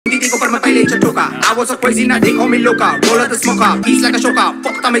थी पर मैं पहले ही चटोका I was so crazy ना देखो मैं लोका roll the smoke up peace like a shoka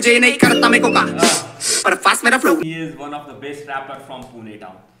फकता मैं जे नहीं करता मैं कोका पर fast मेरा flow he is one of the best rapper from Pune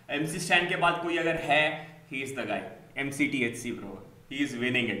town MC Stan के बाद कोई अगर है he is the guy MC T.H.C bro he is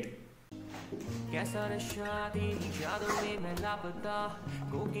winning it कैसा नशा तेरी यादों में मैं लापता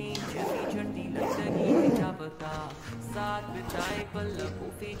कोकीन जैसी चढ़ती लंदगी में जापता साथ बिताए पल लबों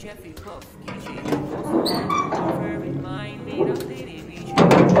जैसी पफ कीजिए फेवरेट माइंड मेरा तेरे पीछे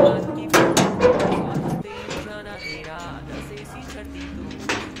बात की तेरी जाना तेरा दसे सी चढ़ती तू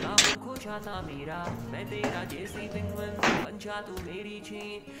नाम खो जाता मेरा मैं तेरा जैसी पिंगवन बन जा तू मेरी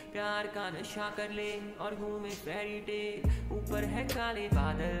चेन प्यार का नशा कर ले और घूमे फेरी टेल ऊपर है काले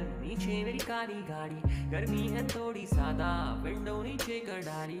बादल नीचे मेरी काली गाड़ी गर्मी है थोड़ी सादा विंडो नीचे कर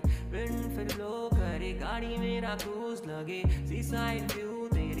डाली विंड फिर लो करे गाड़ी मेरा क्रूज लगे सी साइड व्यू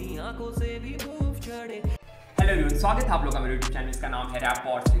तेरी आंखों से भी मूव चढ़े। हेलो एवरीवन, स्वागत है आप लोगों का मेरे यूट्यूब चैनल इसका नाम है रैप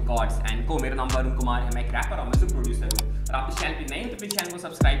पॉड्स रिकॉर्ड्स एंड को। मेरा नाम वरुण कुमार है, मैं एक रैपर और म्यूजिक प्रोड्यूसर हूँ। और आप इस चैनल पे नए हो तो प्लीज चैनल को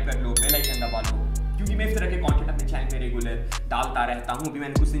सब्सक्राइब कर लो, बेल आइकन दबा दो, क्योंकि मैं इस तरह के कंटेंट अपने चैनल पे रेगुलर डालता रहता हूँ। अभी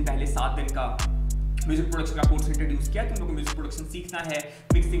मैंने कुछ दिन पहले 7 दिन का म्यूजिक प्रोडक्शन का कोर्स इंट्रोड्यूस किया। तुम लोग को म्यूजिक प्रोडक्शन सीखना है,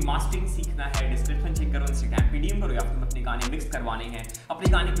 मिक्सिंग मास्टरिंग सीखना है, डिस्क्रिप्शन चेक करो, इंस्टाग्राम पे डीएम करो, या फिर अपने गाने मिक्स करवाने हैं,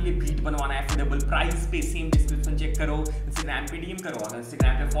 अपने गाने के लिए बीट बनवाना है अफोर्डेबल प्राइस पे, सेम डिस्क्रिप्शन चेक करो, इंस्टाग्राम पे डीएम करो। अगर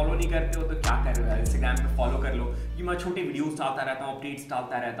इंस्टाग्राम पे फॉलो नहीं करते हो तो क्या कर रहे हो, इंस्टाग्राम पे फॉलो कर लो, क्योंकि मैं छोटे वीडियोस डालता रहता हूँ, अपडेट्स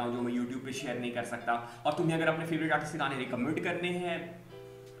डालता रहता हूँ जो मैं यूट्यूब पे शेयर नहीं कर सकता। और तुम्हें अगर अपने फेवरेट आर्टिस्ट के गाने रिकमेंड करने हैं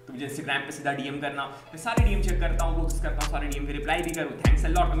तो मुझे इंस्टाग्राम पे सीधा डीएम करना, मैं सारे डीएम चेक करता हूँ, कोशिश करता हूँ सारे डीएम के रिप्लाई भी करूँ। Thanks a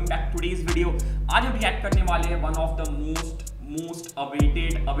lot. Coming back to today's video, आज हम रिएक्ट करने वाले हैं one of the most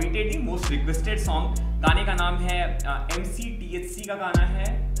awaited most requested song. गाने का नाम है MC T.H.C का गाना है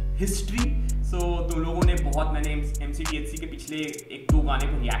हिस्ट्री। सो तुम लोगों ने बहुत, मैंने MC T.H.C के पिछले 1-2 गाने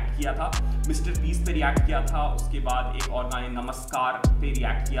पे रिएक्ट किया था, मिस्टर पीस पे रिएक्ट किया था, उसके बाद एक और गाने नमस्कार पे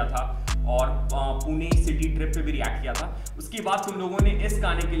रिएक्ट किया था, और पुणे सिटी ट्रिप पे भी रिएक्ट किया था। उसके बाद तुम लोगों ने इस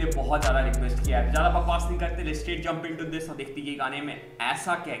गाने के लिए बहुत ज़्यादा रिक्वेस्ट किया है। ज़्यादा बकवास नहीं करते, let's straight jump into this और देखते हैं गाने में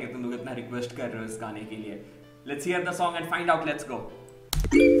ऐसा क्या है कि तुम लोग इतना रिक्वेस्ट कर रहे हो इस गाने के लिए। Let's hear the song and find out, let's go.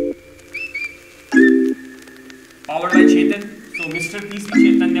 Powered by Chetan. So mister piece भी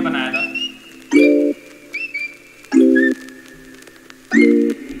चेतन ने बनाया था।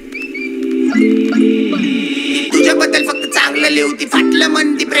 तुझ्या बद्दल फक्त चांगलं लिहूती फाटलं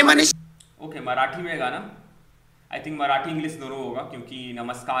मन ती प्रेमाने। ओके, मराठी में गाना, आई थिंक मराठी इंग्लिश दोनों होगा, क्योंकि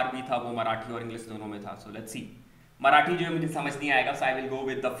नमस्कार भी था वो मराठी और इंग्लिश दोनों में था। So let's see. मराठी जो है मुझे समझ नहीं आएगा, सो I will go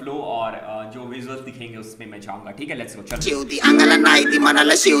with the flow, और जो विजुअल्स दिखेंगे उसमें मैं जाऊंगा। ठीक है, लेट्स गो। चलो। शेवती अंगाला नाही ती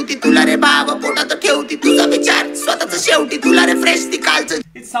मनाला शेवती तुला रे भाव पोटात ठेवती तुझा विचार स्वतःच शेवटी तुला रे फ्रेश ती कालचं।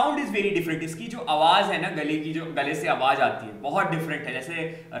 It sound is very different. इसकी जो आवाज है ना, गले की जो गले से आवाज आती है बहुत डिफरेंट है। जैसे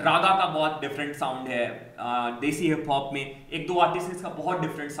रागा का बहुत डिफरेंट साउंड है, देसी हिप हॉप में 1-2 आर्टिस्ट इसका बहुत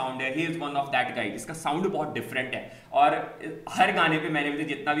डिफरेंट साउंड है। He is one of that guide, इसका साउंड बहुत डिफरेंट है। और हर गाने पे मैंने भी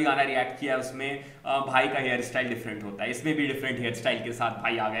जितना भी गाना रिएक्ट किया उसमें भाई का हेयर स्टाइल डिफरेंट होता है, इसमें भी डिफरेंट हेयर स्टाइल के साथ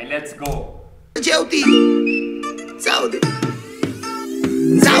भाई आ गए। Let's go. जेवती जाऊ दे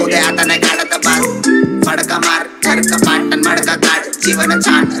आता नाही काढत बात फडका मार ठरका पाटन मडका काढ जीवन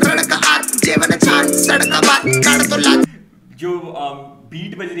छान रडका आत जेवण छान सडका बात काढतो लात। जो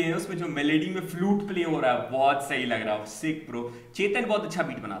बीट बज रही है उसमें, जो मेलोडी में फ्लूट प्ले हो रहा है, बहुत सही लग रहा है। सिक ब्रो। चेतन बहुत अच्छा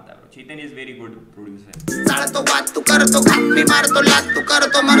बीट बनाता है bro. Chetan is very good producer. चालतो बात तू करतो घात मी मारतो लात तू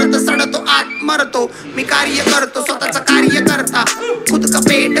करतो मरतो सडतो आत मरतो मी कार्य करतो स्वतःचं कार्य करता खुद का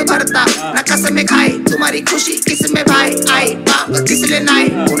पेट भरता ना कसं में खाय तुम्हारी खुशी किस में भाई आई बाप किसले नाही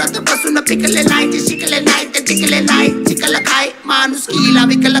उन्हात बसून पिकले नाही जे शिकले नाही ते टिकले नाही चिकल काय माणूस कीला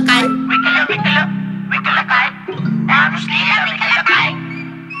विकल काय विकल काय माणूस कीला विकल काय।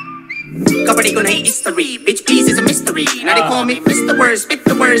 कबड्डी को नहीं history, bitch please is a mystery. Now they call me Mr. Worst, spit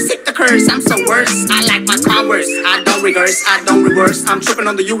the words, hit the curse. I'm so worse. I like my powers. I don't reverse, I don't reverse. I'm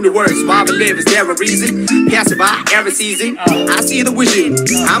tripping on the universe. Why we live? Is there a reason? Passive by every season. I see the vision.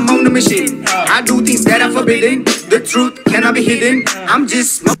 I'm on the mission. I do things that are forbidden. The truth cannot be hidden. I'm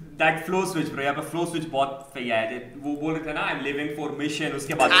just. That flow switch bro, यहाँ पे flow switch बहुत सही है। वो बोल रहे थे ना, I'm living for mission,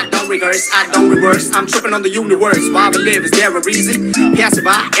 उसके बाद I don't reverse, I don't reverse. I'm tripping on the universe. Why we live? Is there a reason? Passive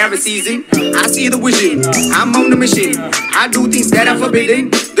by every season. I see the vision. I'm on the mission. I do things that are forbidden.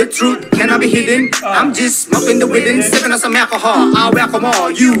 The truth cannot be hidden. I'm just smoking the within, sipping on some alcohol. I'll welcome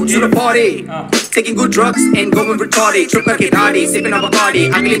all you to the party. Taking good drugs and going retarded. Trip करके दाढ़ी, sipping on Bacardi.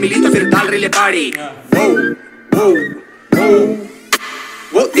 अगले मिली तो फिर डाल रही ले party. Whoa, whoa, whoa.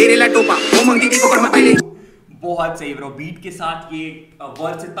 वो तेरे लटोपा वो मंगी थी पर मैं पहले। बहुत सही ब्रो, बीट के साथ ये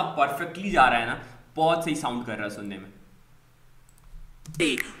वर्ड्स इतना परफेक्टली जा रहा है ना, बहुत सही साउंड कर रहा है सुनने में।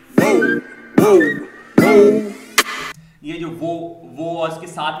 ये जो वो और उसके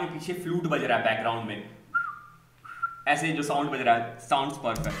साथ में पीछे फ्लूट बज रहा है बैकग्राउंड में, ऐसे जो साउंड बज रहा है, साउंड्स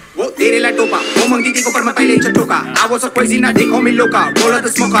परफेक्ट। वो तेरे ला टोपा वो मंगती थी को पर मैं पहले चटोका आ वो सब कोई ना देखो मिलो का बोला तो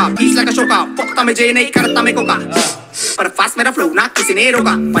स्मोका पीस लगा शोका पोकता में जे नहीं करता मैं कोका पर फास्ट मेरा फ्लो ना किसी ने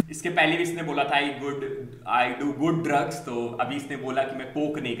रोका। इसके पहले भी इसने बोला था आई डू गुड ड्रग्स, तो अभी इसने बोला कि मैं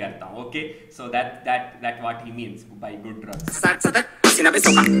कोक नहीं करता हूँ। Okay, so that what he means by good drugs. साथ साथ पसीना पे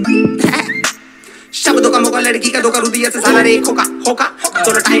सोका शब्दों का मोका लड़की का धोखा रुदिया से साला रे खोका होका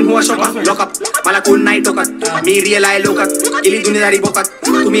चलो टाइम हुआ शोका लॉकअप मला कोण नाही टोकत मी रियल आहे लोकत गेली दुनियादारी बोकत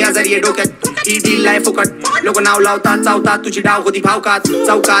तुम्ही आजारी आहे डोक्यात ही डील लाय फुकट लोक नाव लावतात चावतात तुझी डाव होती भावकात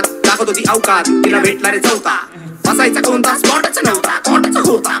चौकात दाखवत होती अवकात तिला भेटला रे चौथा बसायचा कोणता स्पॉटच नव्हता कोणताच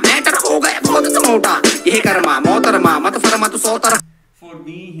होता मॅटर हो गया बहुतच मोठा हे कर्मा मोहतरमा मत फरमा तू सोतर। For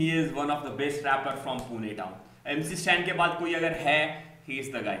me, he is one of the best rapper from Pune town. MC Stan के बाद कोई अगर है, he is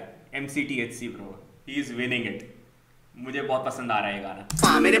the guy. MC T.H.C bro, he is winning it. मुझे बहुत पसंद आ रहा है ये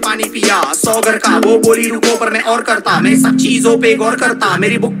गाना। मेरे पानी पिया 100 घर का वो बोली रुको पर मैं और करता मैं सब चीजों पे गौर करता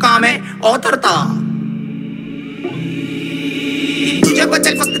मेरी बुक्का में औतरता तुझ्या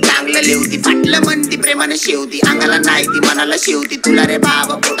बद्दल फक्त चांगलं लिहती फाटलं म्हणती प्रेमाने शिवती अंगाला नाही ती मनाला शिवती तुला रे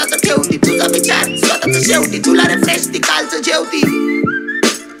भाव पोटाचं ठेवती तुझा विचार स्वतःच शेवटी तुला रे फ्रेश ती कालचं जेवती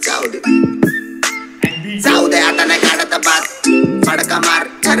जाऊ दे आता नाही काढत बात फडका मार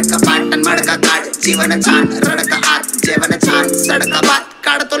ठरका पाटण मडका काढ जीवन छान रडका आत जेवण छान सडका बात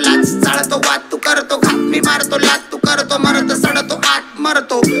काढतो लाच चाळतो वाद तू करतो घात मी मारतो लात तू करतो मरत सडतो आत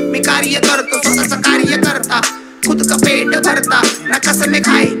मरतो मी कार्य करतो स्वतःच कार्य करता खुद का पेट भरता ना कसं में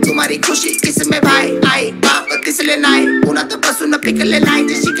खाए तुम्हारी खुशी किस में भाई आई बाप दिसले नाही पुन्हा तर बसून पिकले नाही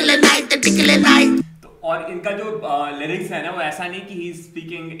ते शिकले नाही ते टिकले नाही। और इनका जो लिरिक्स है ना वो ऐसा नहीं कि he is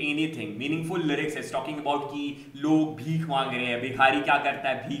speaking anything, meaningful lyrics है, टॉकिंग अबाउट कि लोग भीख मांग रहे हैं, भिखारी क्या करता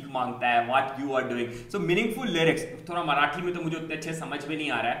है भीख मांगता है, what you are doing, so meaningful lyrics. थोड़ा मराठी में तो मुझे उतने अच्छे समझ में नहीं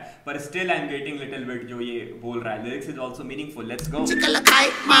आ रहा है पर still I am getting little bit जो ये बोल रहा है, lyrics is also meaningful. Let's go. चिकल काय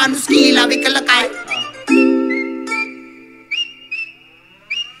माणूस कीला विकल काय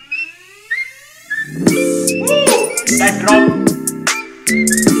that drop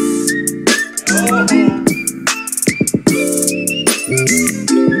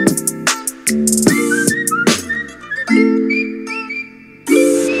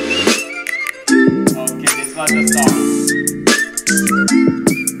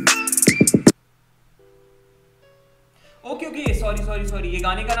ओके सॉरी ये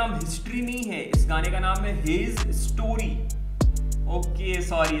गाने का नाम हिस्ट्री नहीं है, इस गाने का नाम है his story. Okay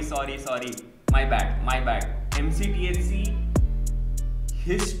sorry my bad. MC T.H.C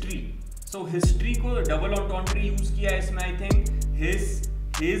history, so history को डबल ऑन्टॉन्ट्री यूज किया है इसमें, I think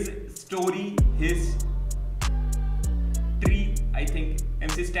his story his tree, I think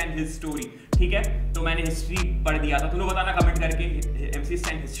MC Stan his story. ठीक है, तो मैंने हिस्ट्री पढ़ दिया था, तुम लोग बताना कमेंट करके MC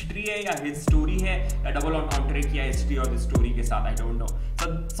Stan हिस्ट्री है या हिज स्टोरी है या डबल ऑन्टॉन्ट्री किया हिस्ट्री और स्टोरी के साथ, I don't know. So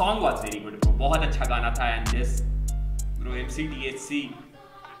song was very good bro, बहुत अच्छा गाना था and this bro MC T.H.C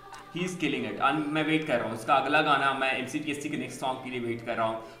he is killing it. मैं वेट कर रहा हूँ उसका अगला गाना, मैं MC T.H.C के नेक्स्ट सॉन्ग के लिए वेट कर रहा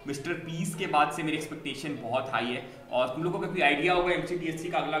हूँ। मिस्टर पीस के बाद से मेरी एक्सपेक्टेशन बहुत हाई है और तुम लोगों को कोई आइडिया होगा MC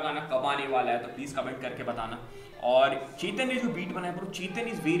T.H.C का अगला गाना कब आने वाला है तो प्लीज़ कमेंट करके बताना। और चेतन ने जो बीट बनाया bro, Chetan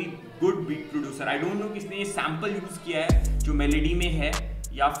is very good beat producer. I don't know किसने ये सैम्पल यूज़ किया है जो मेलेडी में है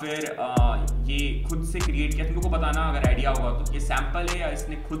या फिर ये खुद से क्रिएट किया, तुम लोग को बताना अगर आइडिया होगा तो। ये सैम्पल है या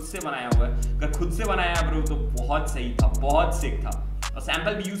इसने खुद से बनाया हुआ है? अगर खुद से बनाया है ब्रो तो बहुत सही था, बहुत सिक था। और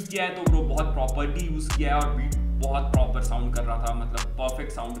सैम्पल भी यूज़ किया है तो ब्रो बहुत प्रॉपर्टी यूज़ किया है और बीट बहुत प्रॉपर साउंड कर रहा था, मतलब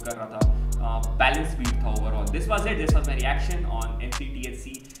परफेक्ट साउंड कर रहा था, बैलेंस बीट था overall. This was it, this was my reaction on MC T.H.C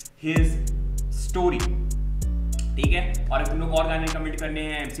his story. ठीक है, और अगर तुम लोग और गाने कमेंट करने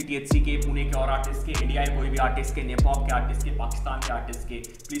हैं MC T.H.C के, पुणे के और आर्टिस्ट के, इंडिया के कोई भी आर्टिस्ट के, नेपाल के आर्टिस्ट के, पाकिस्तान के आर्टिस्ट के,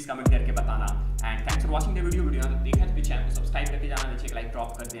 प्लीज कमेंट करके बताना। And thanks for watching the video तो देखा तो चैनल को सब्सक्राइब करके जाना, नीचे एक लाइक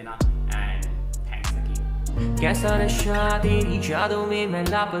ड्रॉप कर देना एंड थैंक्स अगेन। कैसा नशा तेरी यादों में मैं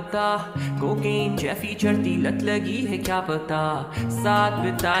लापता, कोकेन जैफी चढ़ती लत लगी है क्या पता, साथ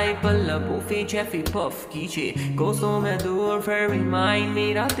बिताए पल लबों पे जैफी पफ कीजिए, कोसों में दूर फिर भी माइंड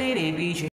मेरा तेरे पीछे।